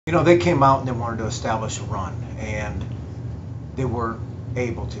You know, they came out and they wanted to establish a run, and they weren't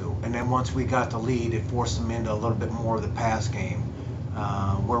able to. And then once we got the lead, it forced them into a little bit more of the pass game,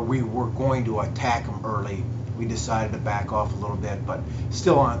 where we were going to attack them early. We decided to back off a little bit, but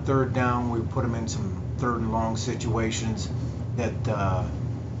still on third down, we put them in some third and long situations that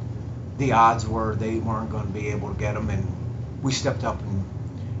the odds were they weren't going to be able to get them, and we stepped up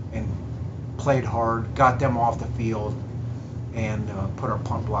and played hard, got them off the field, and put our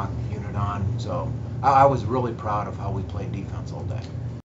punt block unit on. So I was really proud of how we played defense all day.